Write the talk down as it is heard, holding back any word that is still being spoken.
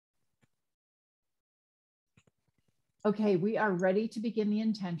Okay, we are ready to begin the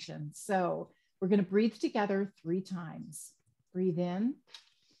intention. So we're going to breathe together 3 times. Breathe in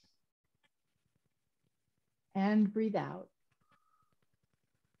and breathe out.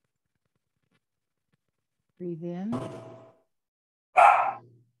 Breathe in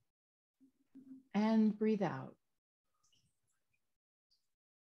and breathe out.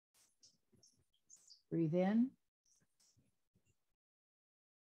 Breathe in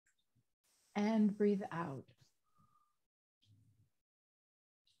and breathe out.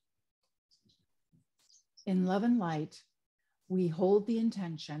 In love and light, we hold the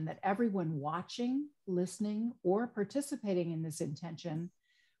intention that everyone watching, listening, or participating in this intention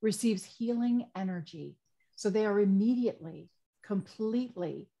receives healing energy. So they are immediately,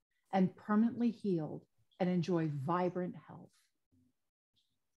 completely, and permanently healed and enjoy vibrant health.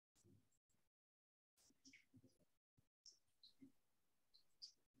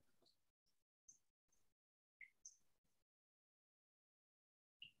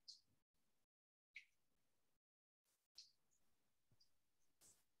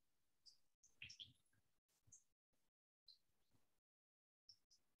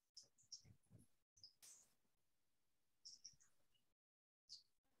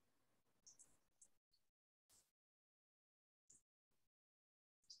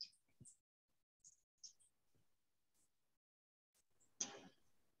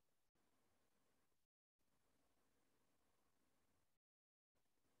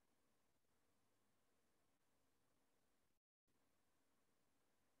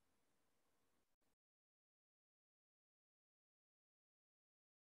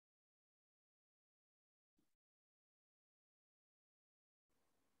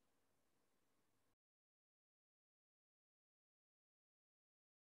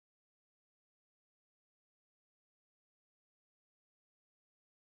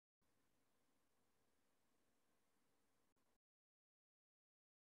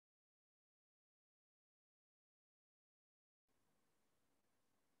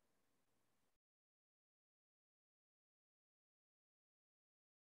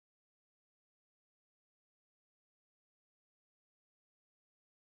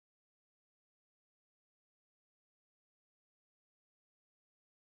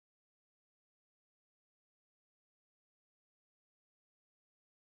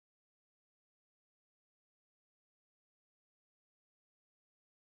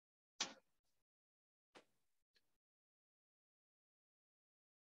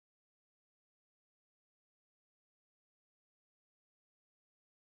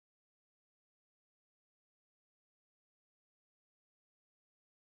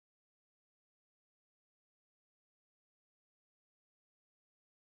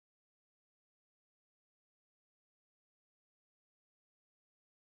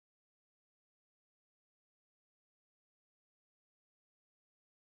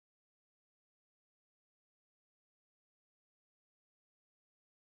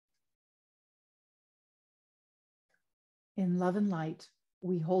 In love and light,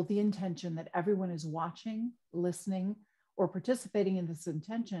 we hold the intention that everyone is watching, listening, or participating in this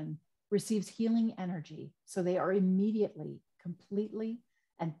intention receives healing energy. So they are immediately, completely,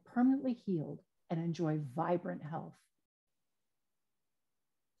 and permanently healed and enjoy vibrant health.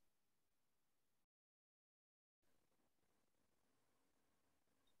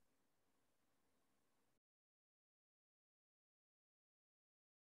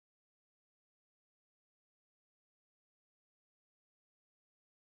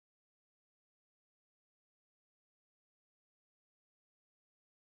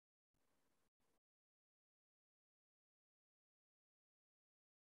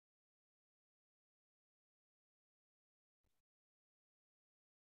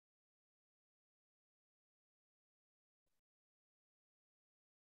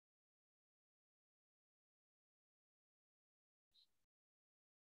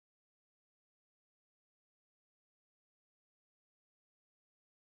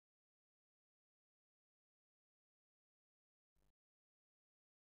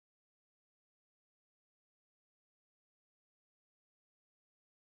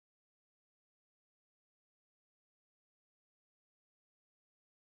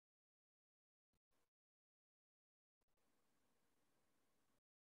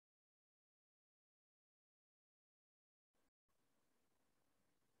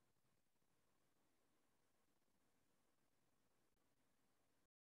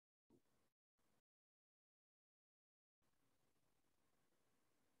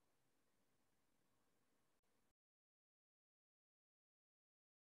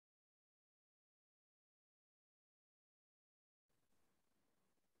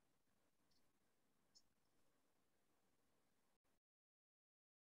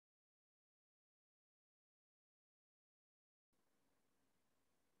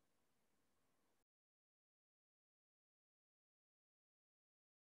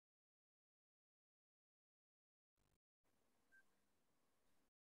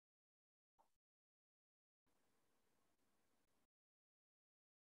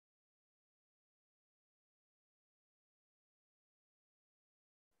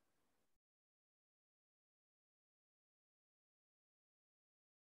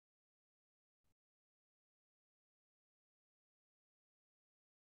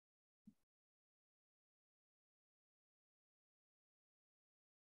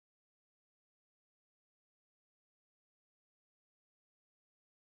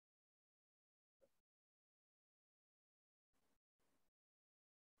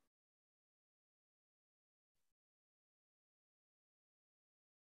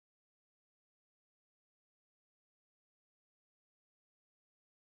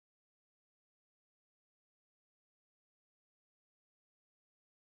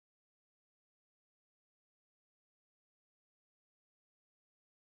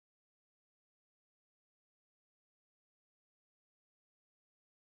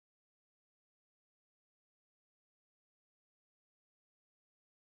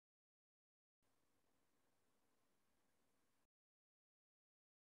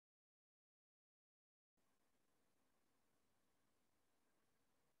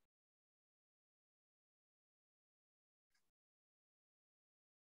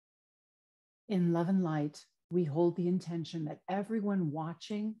 In love and light, we hold the intention that everyone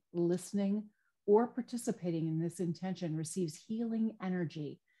watching, listening, or participating in this intention receives healing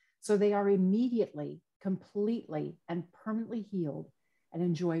energy, so they are immediately, completely, and permanently healed and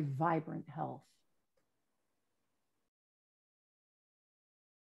enjoy vibrant health.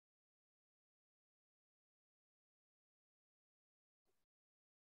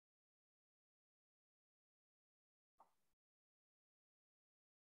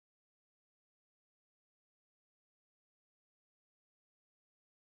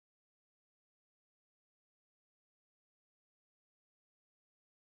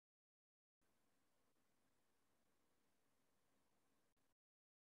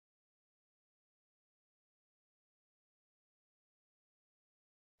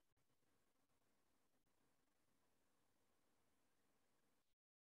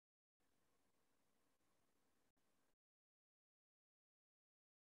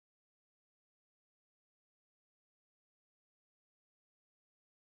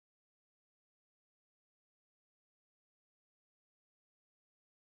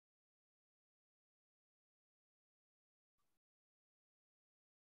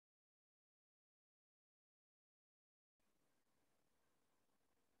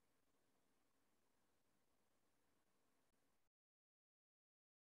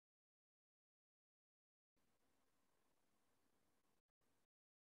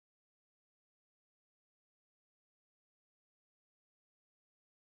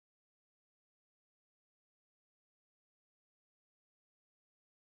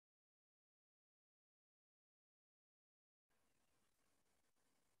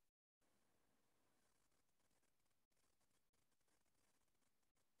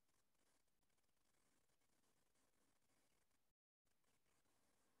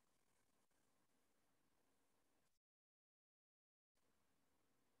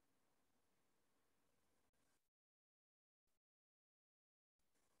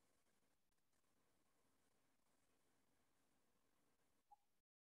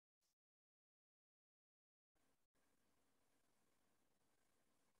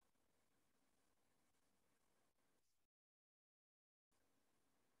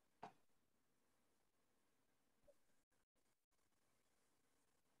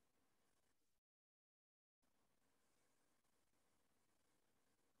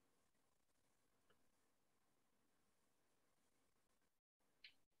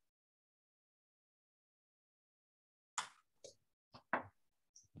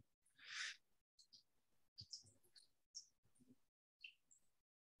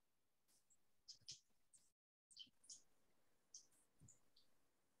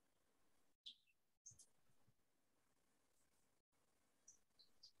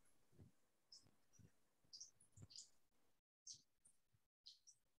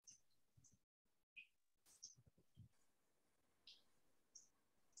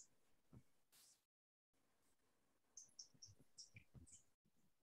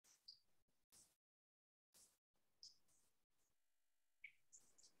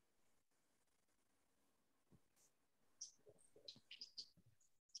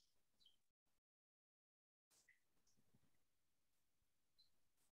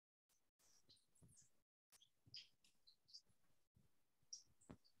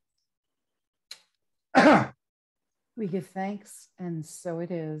 We give thanks, and so it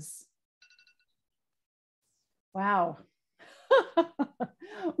is. Wow.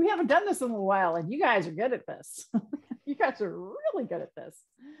 We haven't done this in a while, and you guys are good at this. You guys are really good at this.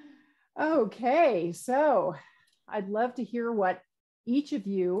 Okay, so I'd love to hear what each of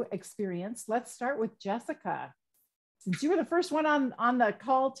you experienced. Let's start with Jessica. Since you were the first one on the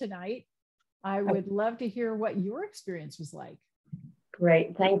call tonight, I would love to hear what your experience was like.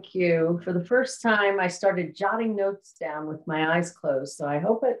 Great, thank you. For the first time, I started jotting notes down with my eyes closed. So I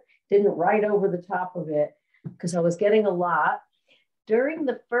hope it didn't write over the top of it because I was getting a lot. During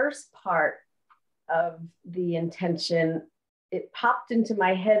the first part of the intention, it popped into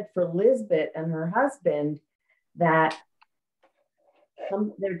my head for Lisbeth and her husband that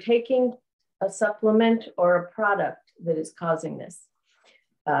they're taking a supplement or a product that is causing this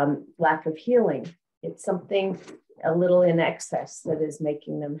lack of healing. It's something a little in excess that is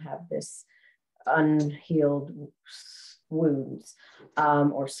making them have this unhealed wounds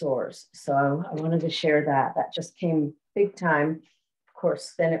or sores. So I wanted to share that. That just came big time. Of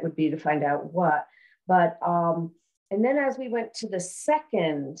course, then it would be to find out what. But, and then as we went to the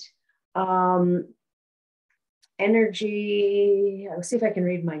second energy, I'll see if I can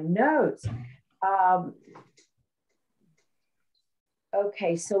read my notes.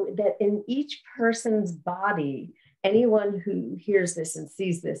 Okay, so that in each person's body, anyone who hears this and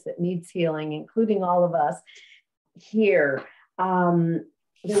sees this that needs healing, including all of us here,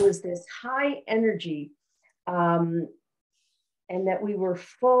 there was this high energy, and that we were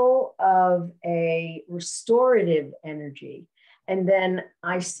full of a restorative energy. And then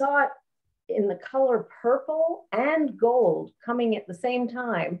I saw it in the color purple and gold coming at the same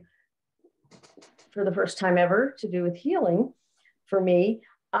time for the first time ever to do with healing for me.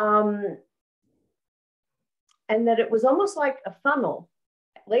 And that it was almost like a funnel.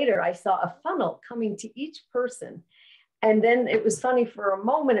 Later, I saw a funnel coming to each person. And then it was funny, for a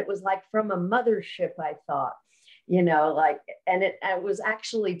moment, it was like from a mothership, I thought, you know, like, and it was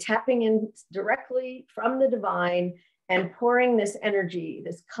actually tapping in directly from the divine and pouring this energy,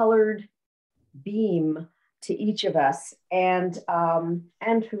 this colored beam to each of us, and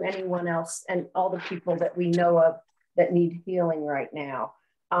to anyone else and all the people that we know of that need healing right now.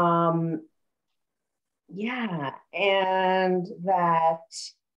 Yeah, and that,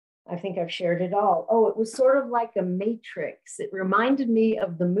 I think I've shared it all. Oh, it was sort of like a matrix. It reminded me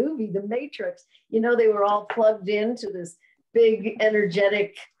of the movie, The Matrix. You know, they were all plugged into this big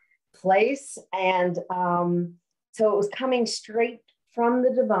energetic place. And so it was coming straight from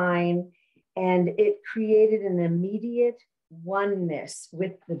the divine, and it created an immediate oneness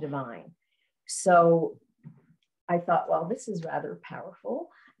with the divine. So I thought, well, this is rather powerful.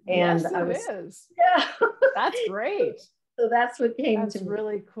 And yes, it is. Yeah. That's great. So that's what came to me. That's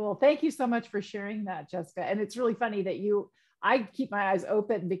really cool. Thank you so much for sharing that, Jessica. And it's really funny that I keep my eyes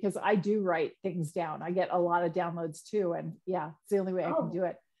open because I do write things down. I get a lot of downloads too. And yeah, it's the only way I can do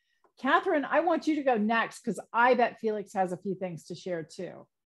it. Catherine, I want you to go next because I bet Felix has a few things to share too.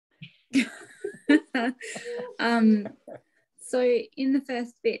 So in the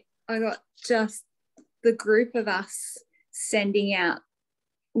first bit, I got just the group of us sending out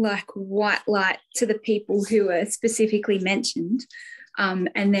like white light to the people who were specifically mentioned,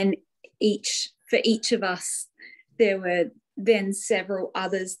 and then for each of us there were then several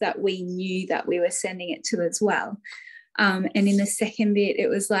others that we knew that we were sending it to as well, and in the second bit it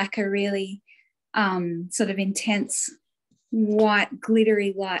was like a really sort of intense white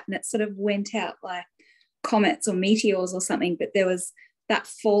glittery light, and it sort of went out like comets or meteors or something, but there was that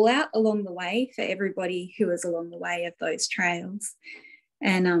fallout along the way for everybody who was along the way of those trails.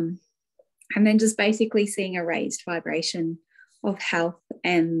 And then just basically seeing a raised vibration of health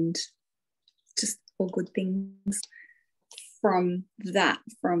and just all good things from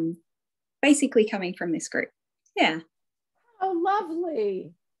basically coming from this group. Yeah. Oh,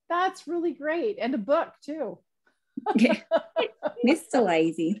 lovely. That's really great. And a book too. Yeah. Mr.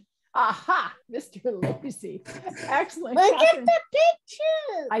 Lazy. Aha, Mr. Lazy. Excellent. Look at the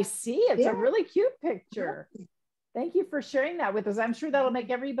picture. I see. It's a really cute picture. Thank you for sharing that with us. I'm sure that'll make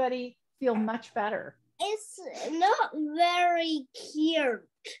everybody feel much better. It's not very cute.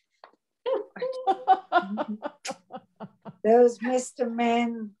 Those Mr.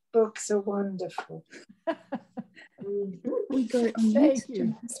 Men books are wonderful. We go on Thank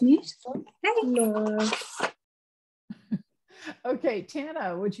you. Mute. Hello. Okay,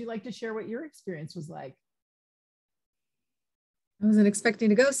 Tana, would you like to share what your experience was like? I wasn't expecting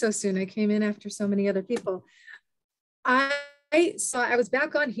to go so soon. I came in after so many other people. I was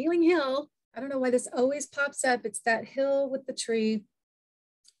back on Healing Hill. I don't know why this always pops up. It's that hill with the tree.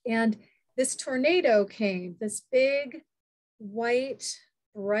 And this tornado came, this big, white,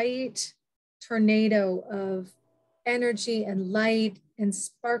 bright tornado of energy and light and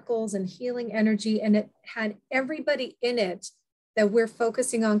sparkles and healing energy. And it had everybody in it that we're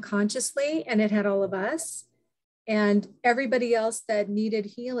focusing on consciously. And it had all of us and everybody else that needed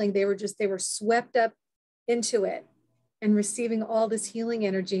healing. They were swept up into it and receiving all this healing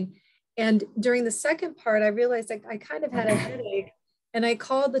energy. And during the second part, I realized I kind of had a headache, and I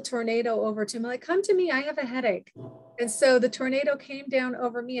called the tornado over to him. I'm like, come to me, I have a headache. And so the tornado came down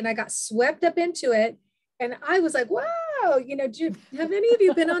over me and I got swept up into it. And I was like, wow, you know, have any of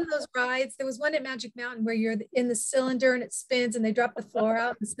you been on those rides? There was one at Magic Mountain where you're in the cylinder and it spins and they drop the floor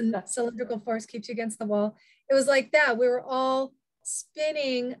out and the cylindrical force keeps you against the wall. It was like that. We were all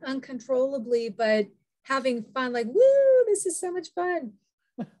spinning uncontrollably, but having fun, like, woo, this is so much fun.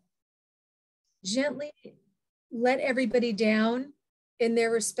 Gently let everybody down in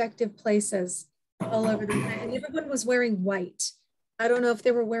their respective places all over the planet. And everyone was wearing white. I don't know if they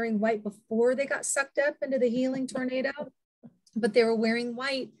were wearing white before they got sucked up into the healing tornado, but they were wearing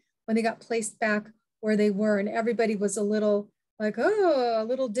white when they got placed back where they were. And everybody was a little like, oh, a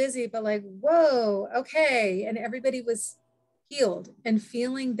little dizzy, but like, whoa, okay. And everybody was healed and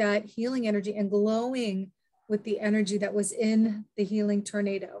feeling that healing energy and glowing with the energy that was in the healing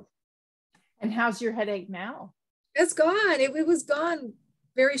tornado. And how's your headache now? It's gone. It was gone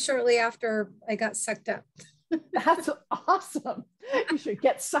very shortly after I got sucked up. That's awesome. You should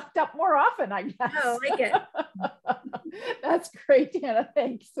get sucked up more often, I guess. I like it. That's great, Tana.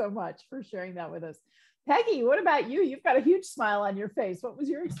 Thanks so much for sharing that with us. Peggy, what about you? You've got a huge smile on your face. What was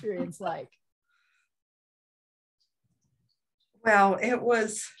your experience like? Well, it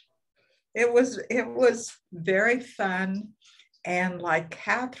was very fun. And like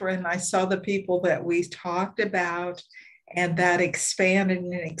Catherine, I saw the people that we talked about, and that expanded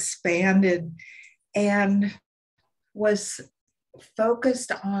and expanded, and was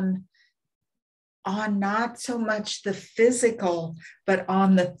focused on not so much the physical, but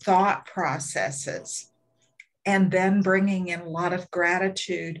on the thought processes, and then bringing in a lot of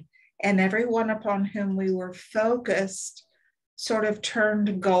gratitude. And everyone upon whom we were focused sort of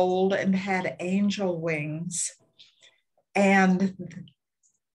turned gold and had angel wings. And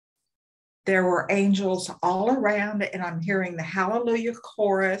there were angels all around, and I'm hearing the Hallelujah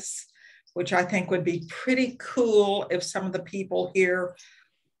chorus, which I think would be pretty cool if some of the people here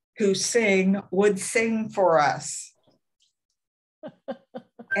who sing would sing for us.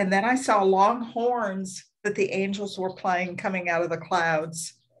 And then I saw long horns that the angels were playing coming out of the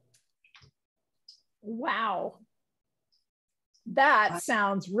clouds. Wow. That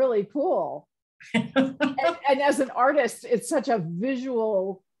sounds really cool. and as an artist, it's such a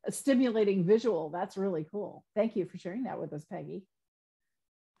stimulating visual. That's really cool. Thank you for sharing that with us, Peggy.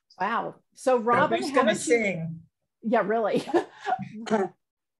 Wow. So Robin, who's gonna sing? Yeah, really.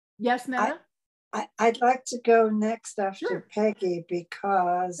 Yes, Nana? I'd like to go next after Sure. Peggy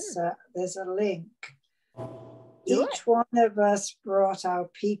because there's a link. Do Each one of us brought our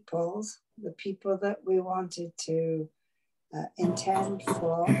peoples, the people that we wanted to intend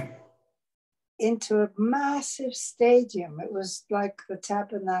for, into a massive stadium. It was like the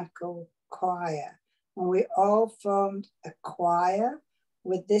Tabernacle Choir. And we all formed a choir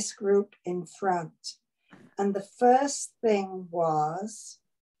with this group in front. And the first thing was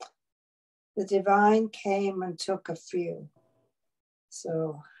the divine came and took a few.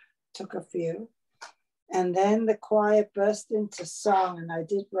 So took a few. And then the choir burst into song, and I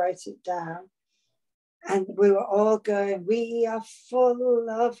did write it down. And we were all going, we are full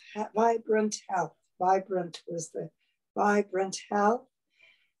of vibrant health. Vibrant was the vibrant health.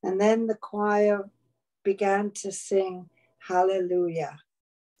 And then the choir began to sing hallelujah.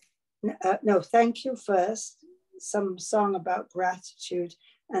 No, thank you first. Some song about gratitude.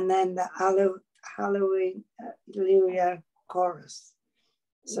 And then the hallelujah chorus.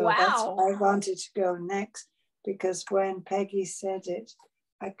 So that's why I wanted to go next, because when Peggy said it,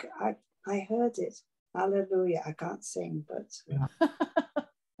 I heard it. Hallelujah. I can't sing, but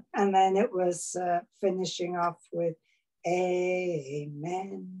and then it was finishing off with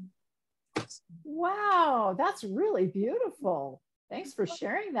amen. Wow, that's really beautiful. Thanks for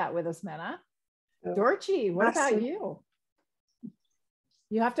sharing that with us, Mena. Dorchi, what about you?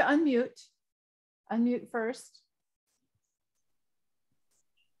 You have to unmute. Unmute first.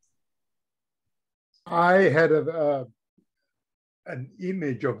 I had an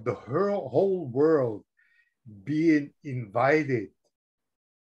image of the whole world being invited.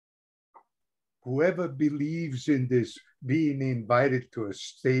 Whoever believes in this, being invited to a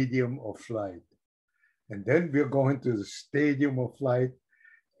stadium of light. And then we're going to the stadium of light,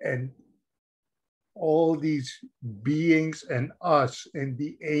 and all these beings and us and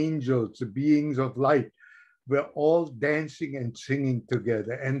the angels, the beings of light, we're all dancing and singing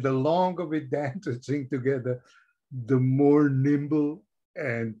together. And the longer we dance and sing together, the more nimble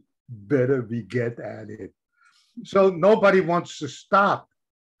and better we get at it. So nobody wants to stop.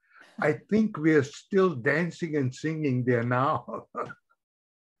 I think we're still dancing and singing there now.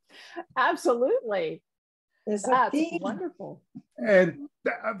 Absolutely. That's wonderful. And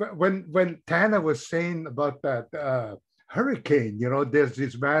when Tana was saying about that hurricane, you know, there's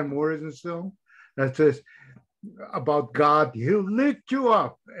this Van Morrison song that says about God, he'll lift you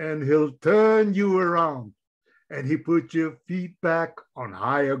up and he'll turn you around and he put your feet back on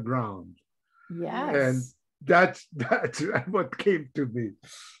higher ground. Yes. And that's what came to me.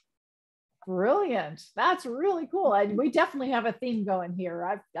 Brilliant. That's really cool. And we definitely have a theme going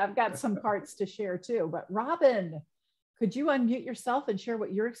here. I've got some parts to share too. But Robin, could you unmute yourself and share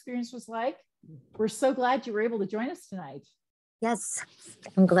what your experience was like? We're so glad you were able to join us tonight. Yes,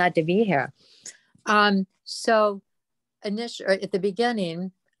 I'm glad to be here. So initially, at the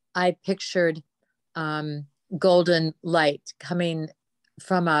beginning, I pictured golden light coming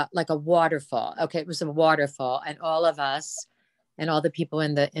from like a waterfall. Okay, it was a waterfall, and all of us and all the people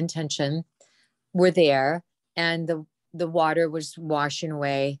in the intention were there, and the water was washing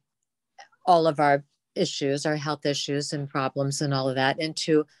away all of our issues, our health issues and problems and all of that and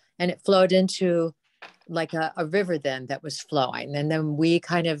it flowed into like a river then that was flowing. And then we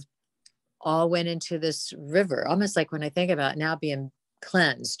kind of all went into this river, almost like when I think about it now, being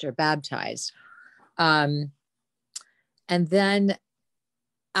cleansed or baptized. And then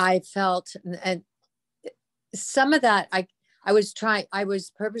I felt, and some of that, I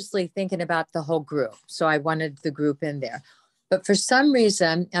was purposely thinking about the whole group. So I wanted the group in there. But for some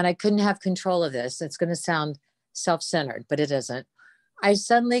reason, and I couldn't have control of this, it's going to sound self-centered, but it isn't. I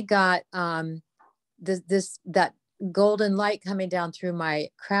suddenly got that golden light coming down through my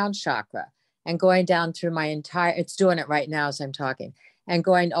crown chakra and going down through my entire, it's doing it right now as I'm talking, and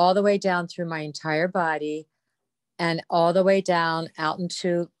going all the way down through my entire body and all the way down out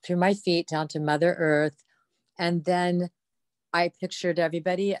through my feet, down to Mother Earth. And then I pictured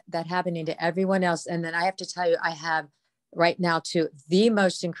everybody, that happening to everyone else. And then I have to tell you, I have right now too, the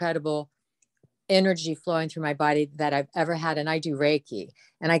most incredible energy flowing through my body that I've ever had. And I do Reiki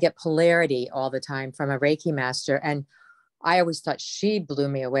and I get polarity all the time from a Reiki master. And I always thought she blew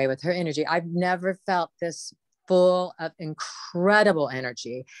me away with her energy. I've never felt this full of incredible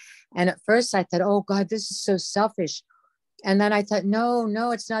energy. And at first I thought, oh God, this is so selfish. And then I thought,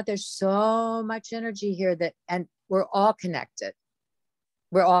 no, it's not. There's so much energy here and we're all connected.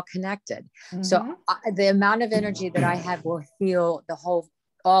 We're all connected. Mm-hmm. So the amount of energy that I have will heal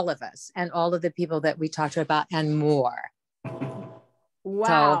all of us and all of the people that we talked about and more.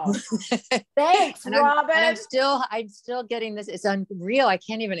 Wow. So, thanks, Robin. I'm still getting this. It's unreal. I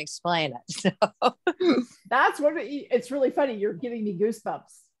can't even explain it. So. That's what it's really funny. You're giving me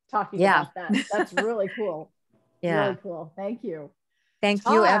goosebumps talking about that. That's really cool. Yeah. Really cool. Thank you. Thank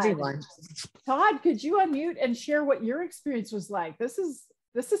you, everyone. Todd, could you unmute and share what your experience was like? This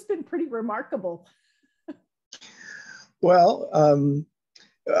has been pretty remarkable. Well,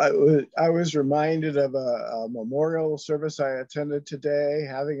 I was reminded of a memorial service I attended today,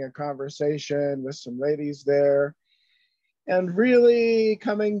 having a conversation with some ladies there, and really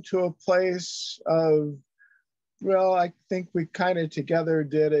coming to a place of, well, I think we kind of together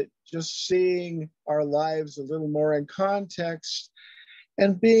did it, just seeing our lives a little more in context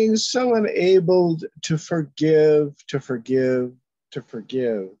and being so enabled to forgive,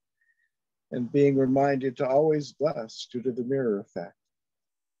 and being reminded to always bless due to the mirror effect.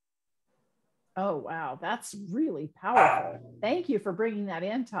 Oh, wow. That's really powerful. Thank you for bringing that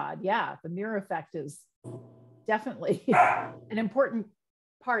in, Todd. Yeah, the mirror effect is definitely an important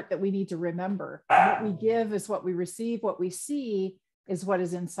part that we need to remember. What we give is what we receive. What we see is what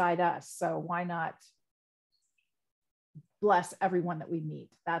is inside us. So why not bless everyone that we meet?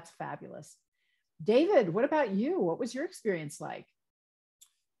 That's fabulous. David, what about you? What was your experience like?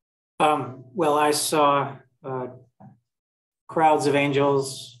 Well, I saw crowds of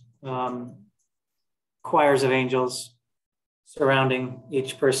angels, choirs of angels surrounding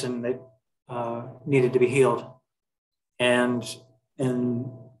each person that needed to be healed. And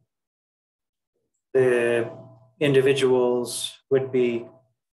the individuals would be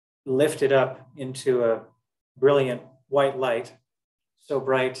lifted up into a brilliant white light, so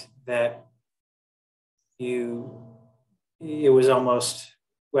bright that it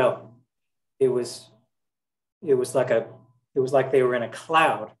was like they were in a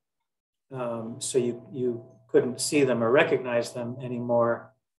cloud. So you couldn't see them or recognize them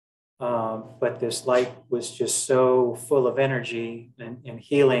anymore. But this light was just so full of energy and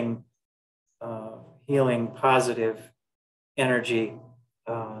healing positive energy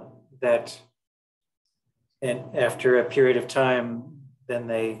that, and after a period of time, then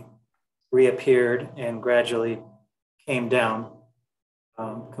they reappeared and gradually came down,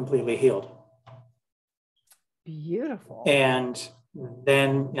 completely healed. Beautiful. And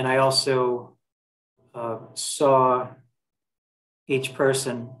I also saw each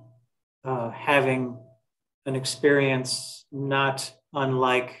person having an experience not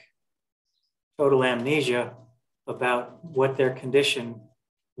unlike total amnesia about what their condition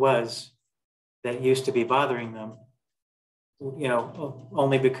was that used to be bothering them. You know,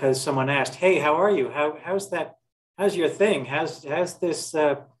 only because someone asked, "Hey, how are you? How's that? How's your thing? How's this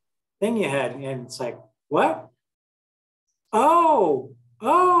thing you had?" And it's like, "What? Oh,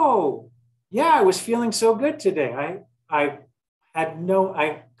 yeah, I was feeling so good today. I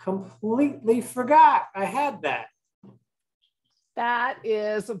completely forgot I had that." That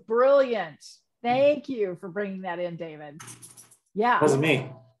is brilliant. Thank you for bringing that in, David. Yeah. That wasn't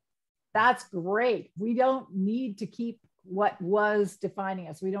me. That's great. We don't need to keep what was defining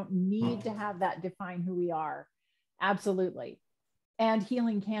us. We don't need to have that define who we are. Absolutely. And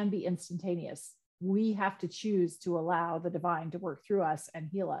healing can be instantaneous. We have to choose to allow the divine to work through us and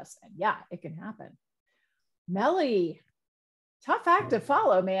heal us. And yeah, it can happen. Melly, tough act to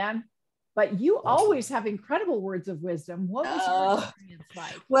follow, man. But you always have incredible words of wisdom. What was your experience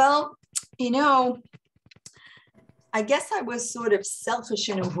like? Well, you know, I guess I was sort of selfish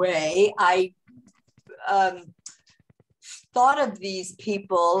in a way. I thought of these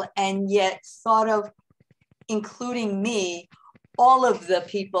people and yet thought of including me, all of the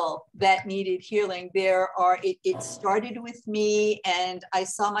people that needed healing. It started with me, and I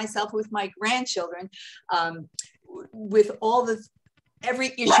saw myself with my grandchildren, with every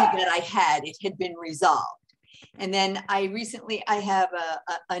issue that I had, it had been resolved. And then I have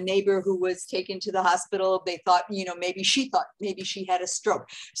a neighbor who was taken to the hospital. They thought, maybe she had a stroke.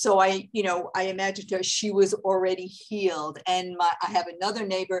 So I imagined her, she was already healed. And I have another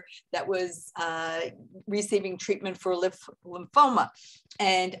neighbor that was receiving treatment for lymphoma,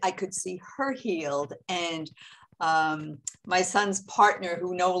 and I could see her healed. And my son's partner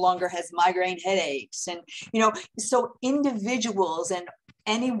who no longer has migraine headaches. And, so individuals and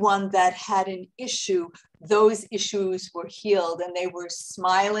anyone that had an issue, those issues were healed, and they were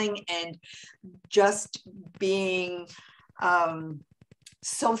smiling and just being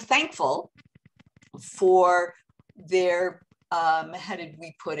so thankful for their, how did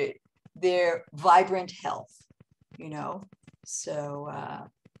we put it, their vibrant health, so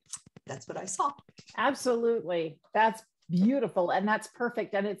that's what I saw. Absolutely. That's beautiful. And that's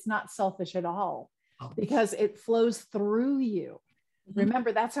perfect. And it's not selfish at all, because it flows through you.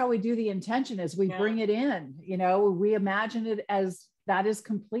 Remember, that's how we do the intention, is we bring it in, we imagine it as that is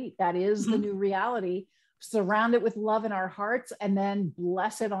complete. That is the new reality. Surround it with love in our hearts, and then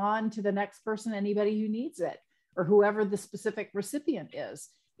bless it on to the next person, anybody who needs it, or whoever the specific recipient is.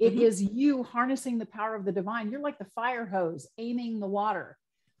 It is you harnessing the power of the divine. You're like the fire hose, aiming the water.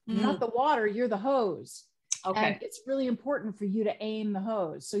 You're not the water, you're the hose. Okay. And it's really important for you to aim the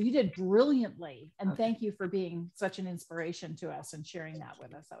hose. So you did brilliantly. And thank you for being such an inspiration to us and sharing that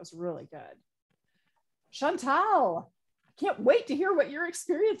with us. That was really good. Chantal, I can't wait to hear what your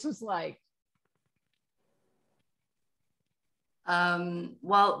experience was like.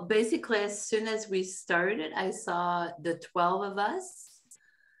 Well, basically, as soon as we started, I saw the 12 of us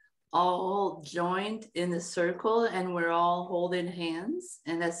all joined in a circle, and we're all holding hands.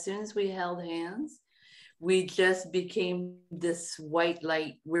 And as soon as we held hands, we just became this white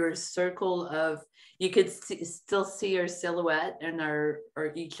light. We're a circle of, you could still see our silhouette and our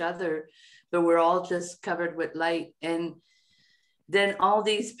each other, but we're all just covered with light. And then all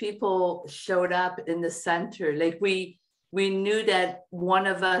these people showed up in the center. Like we knew that one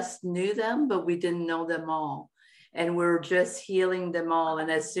of us knew them, but we didn't know them all. And we're just healing them all.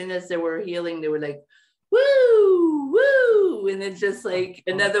 And as soon as they were healing, they were like, woo, woo. And then just like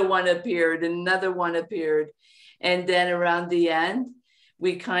another one appeared, another one appeared. And then around the end,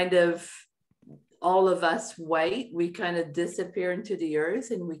 we kind of, all of us white, we kind of disappeared into the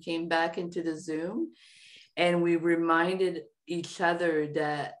earth, and we came back into the Zoom, and we reminded each other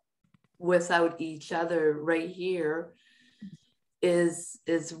that without each other right here is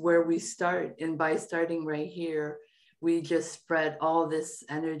where we start. And by starting right here, we just spread all this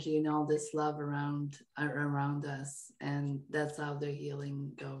energy and all this love around us. And that's how the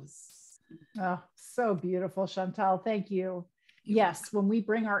healing goes. Oh, so beautiful, Chantal. Thank you. Yes, when we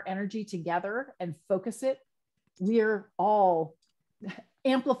bring our energy together and focus it, we're all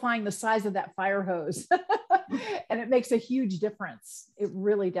amplifying the size of that fire hose. And it makes a huge difference. It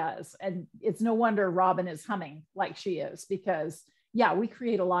really does. And it's no wonder Robin is humming like she is, because yeah, we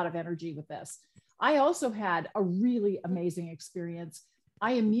create a lot of energy with this. I also had a really amazing experience.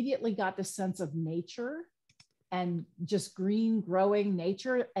 I immediately got the sense of nature and just green growing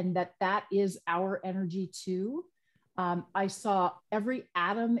nature, and that is our energy too. I saw every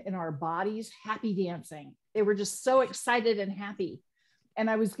atom in our bodies happy dancing. They were just so excited and happy. And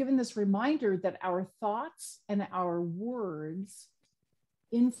I was given this reminder that our thoughts and our words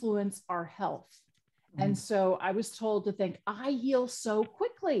influence our health. And so I was told to think, I heal so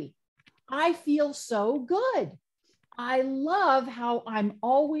quickly. I feel so good. I love how I'm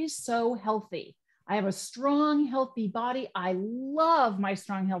always so healthy. I have a strong, healthy body. I love my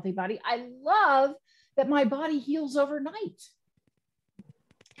strong, healthy body. I love that my body heals overnight.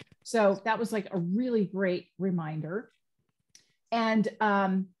 So that was like a really great reminder. And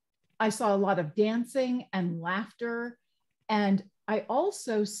I saw a lot of dancing and laughter. And I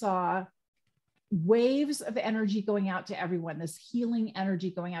also saw waves of energy going out to everyone, this healing energy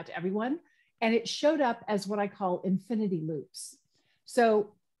going out to everyone. And it showed up as what I call infinity loops.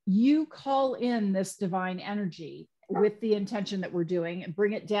 So you call in this divine energy with the intention that we're doing and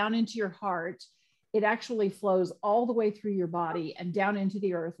bring it down into your heart. It actually flows all the way through your body and down into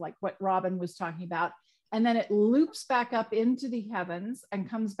the earth, like what Robin was talking about. and then it loops back up into the heavens and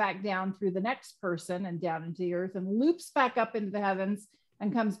comes back down through the next person and down into the earth, and loops back up into the heavens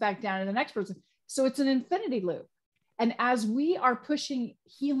and comes back down to the next person. So it's an infinity loop. And as we are pushing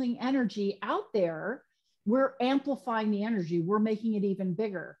healing energy out there, we're amplifying the energy, we're making it even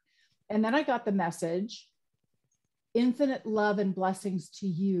bigger. And then I got the message, infinite love and blessings to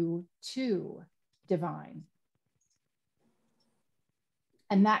you too, divine.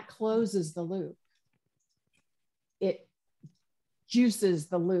 And that closes the loop. It juices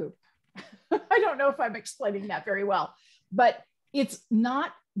the loop. I don't know if I'm explaining that very well, but it's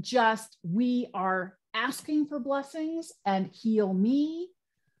not just we are asking for blessings and heal me.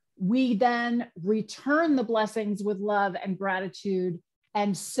 We then return the blessings with love and gratitude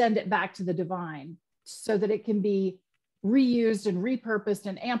and send it back to the divine so that it can be reused and repurposed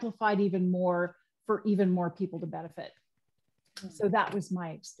and amplified even more for even more people to benefit. So that was my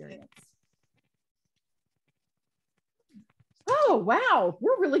experience. Oh, wow,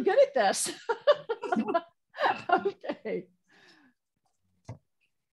 we're really good at this. Okay.